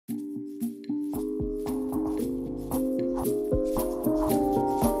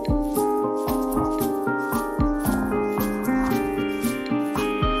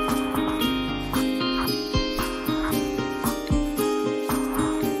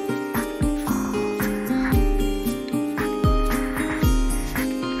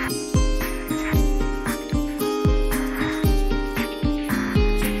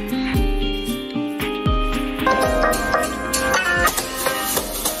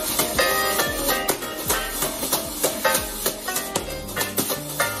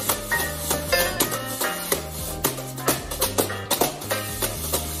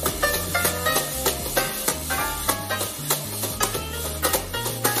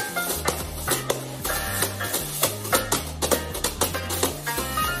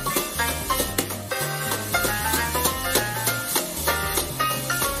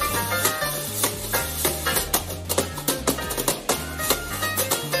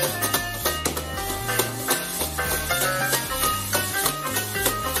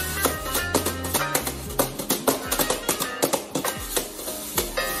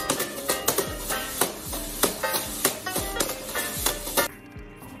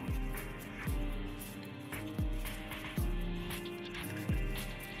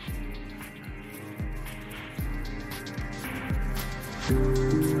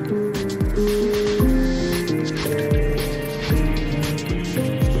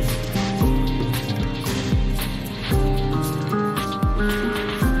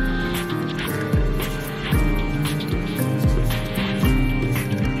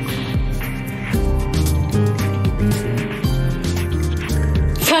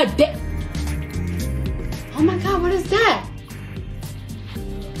Oh my God, what is that?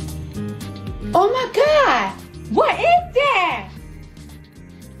 Oh my God, what is that?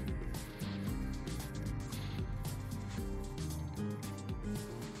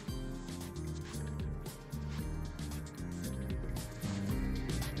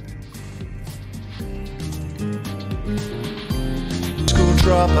 School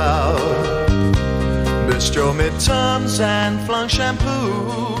dropout, missed your midterms and flung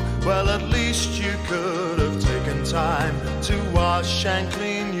shampoo. Well, at least you could have taken time to wash and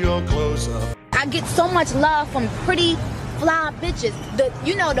clean your clothes up. I get so much love from pretty fly bitches. The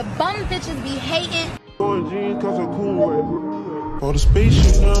bum bitches be hating. For the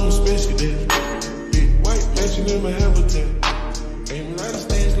spaceship, I'm a space cadet. Big white mansion in my habitat. Aim light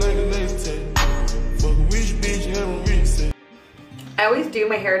stage like a laser. Fuck a rich bitch, have a reset. I always do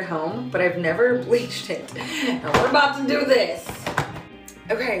my hair at home, but I've never bleached it. And we're about to do this.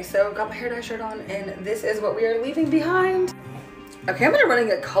 Okay, so got my hair dye shirt on, and this is what we are leaving behind. Okay, I'm gonna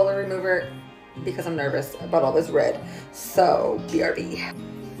running a color remover because I'm nervous about all this red. So, BRB. All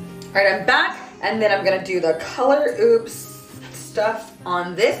right, I'm back, and then I'm gonna do the color oops stuff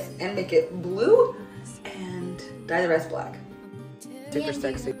on this and make it blue and dye the rest black. Super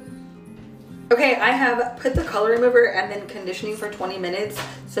sexy. Okay, I have put the color remover and then conditioning for 20 minutes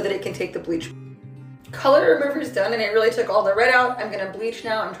so that it can take the bleach. Color remover is done, and it really took all the red out. I'm gonna bleach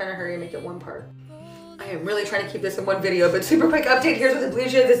now. I'm trying to hurry and make it one part. I am really trying to keep this in one video, but super quick update. Here's what the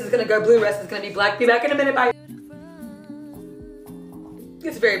bleach is. This is gonna go blue, rest is gonna be black. Be back in a minute, bye.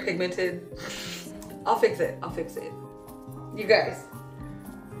 It's very pigmented. I'll fix it, I'll fix it. You guys.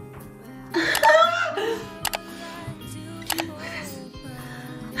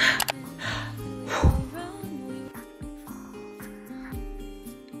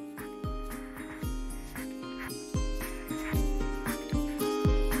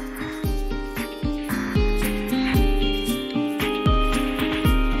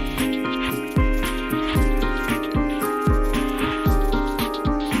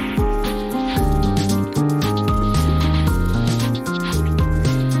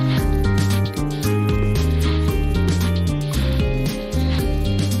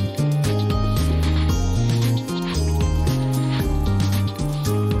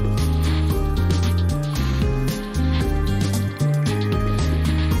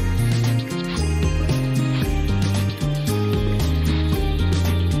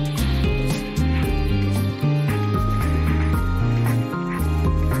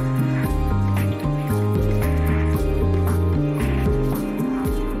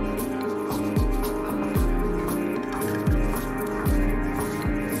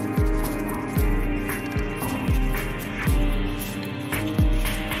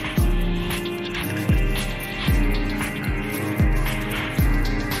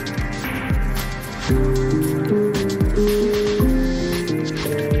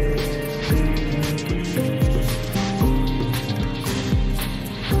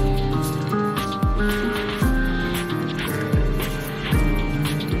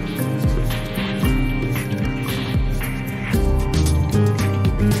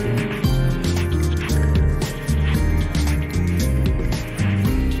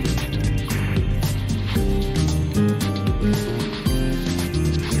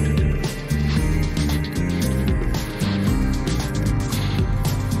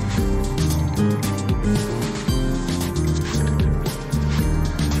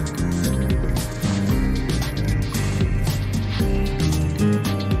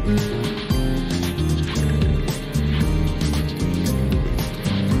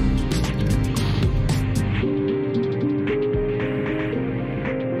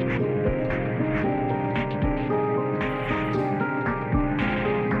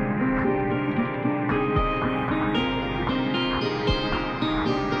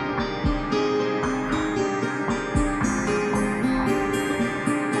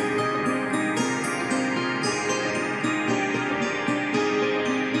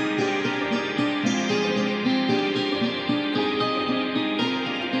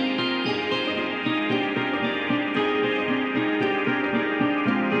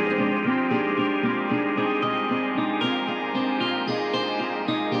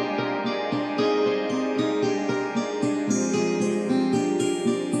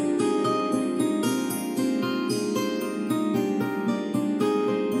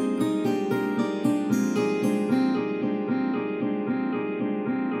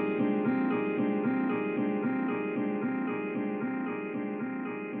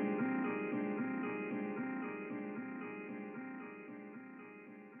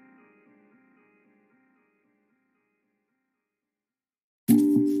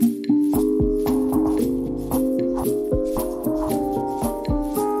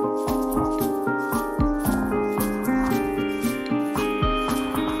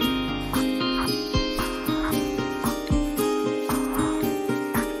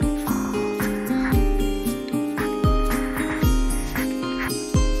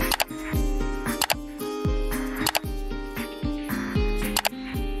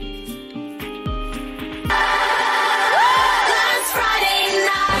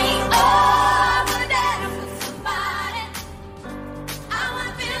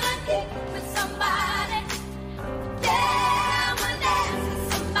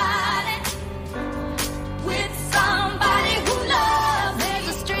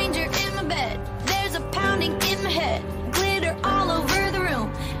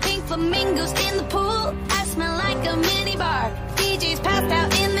 Flamingos in the pool, I smell like a mini bar. DJ's passed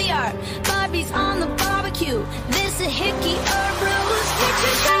out in the yard, Barbie's on the barbecue. This a hickey or blues.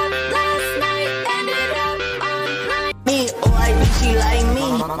 Picture shot last night, ended up on night. Me, oh I wish she like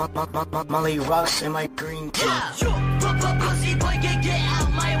me. Molly rocks in my green tea. Pussy boy, get out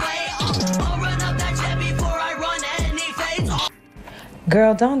my way. I'll run up that jet before I run any fades.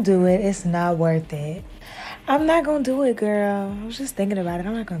 Girl, don't do it. It's not worth it. I'm not gonna do it, girl. I was just thinking about it.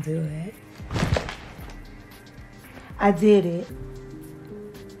 I'm not gonna do it. I did it.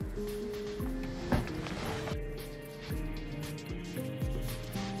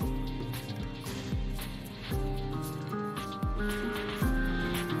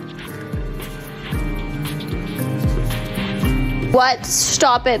 What?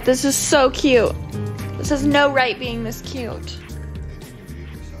 Stop it. This is so cute. This has no right being this cute.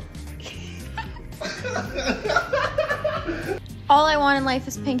 All I want in life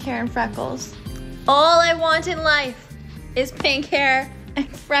is pink hair and freckles. All I want in life is pink hair and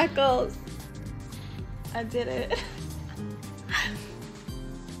freckles. I did it.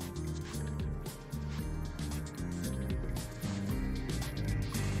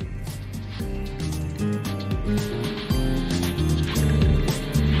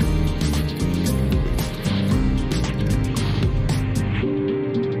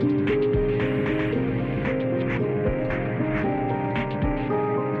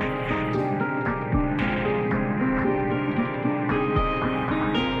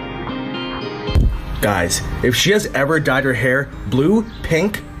 Guys, if she has ever dyed her hair blue,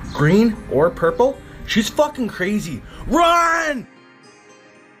 pink, green, or purple, she's fucking crazy. Run!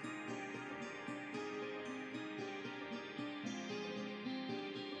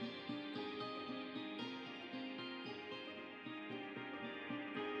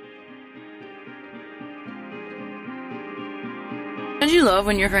 Don't you love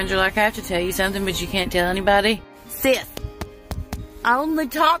when your friends are like, I have to tell you something, but you can't tell anybody? Sis, I only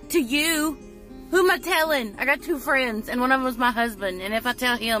talk to you. Who am I telling? I got 2 friends, and one of them was my husband. And if I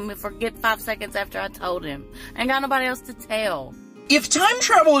tell him, he'll forget 5 seconds after I told him. I ain't got nobody else to tell. If time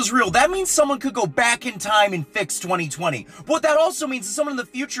travel is real, that means someone could go back in time and fix 2020. What that also means is someone in the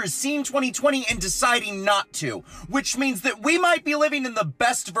future is seeing 2020 and deciding not to. Which means that we might be living in the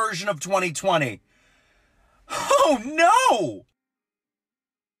best version of 2020. Oh no!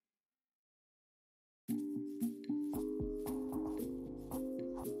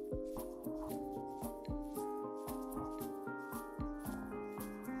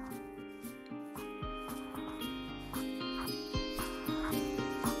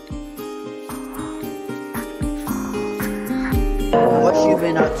 What you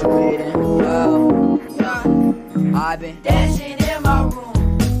been up to, Aiden? I've been Dancing in my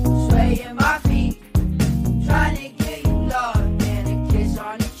room, swaying my feet, trying to get you love and a kiss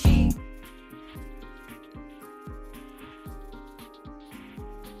on the cheek.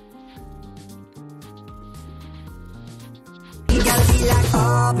 You gotta be like,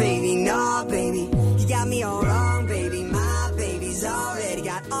 oh baby, no baby. You got me all wrong, baby. My baby's already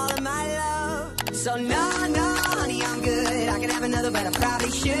got all of my love. So no, honey, I'm good. I could have another, but I probably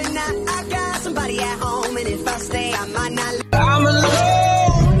should not. I got somebody at home, and if I stay, I might not. I'm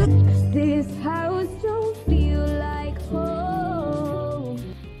alone. This house don't feel like home.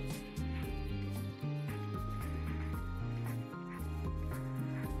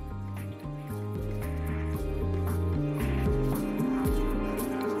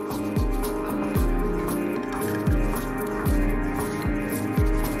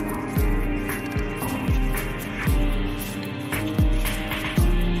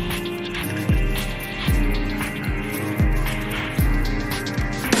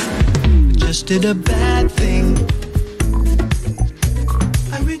 Just did a bad thing.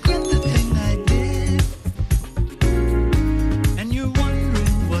 I regret the thing I did. And you're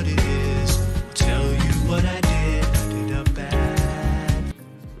wondering what it is. Tell you what I did. I did a bad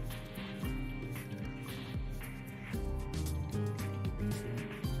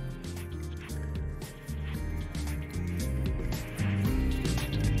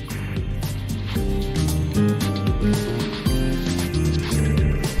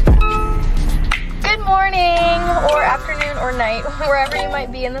or night, wherever you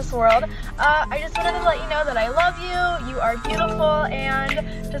might be in this world. I just wanted to let you know that I love you, you are beautiful,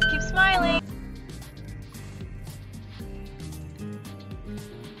 and just keep smiling.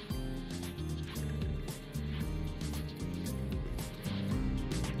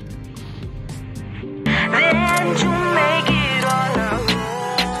 Then to make it all alone.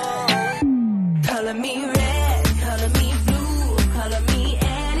 Color me red, color me blue, color me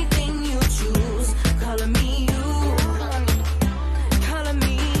anything you choose. Color me you, color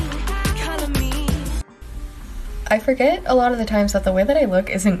me. I forget a lot of the times that the way that I look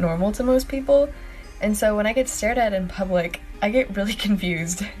isn't normal to most people, and so when I get stared at in public, I get really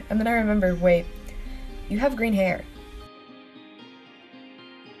confused. And then I remember, wait, you have green hair.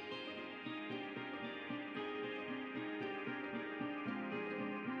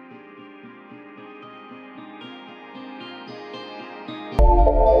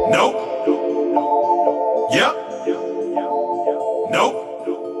 Nope. Yep. Nope.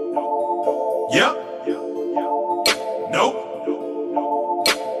 Yep. Nope.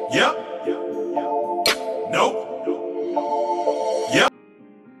 Yep. Nope. Yep.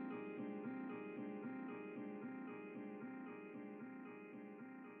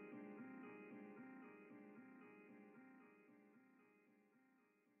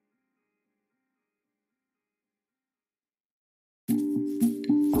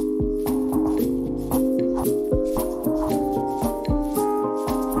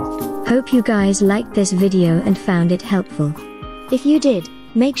 Hope you guys liked this video and found it helpful. If you did,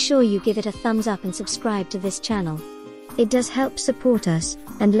 make sure you give it a thumbs up and subscribe to this channel. It does help support us,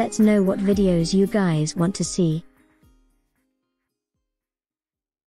 and let's know what videos you guys want to see.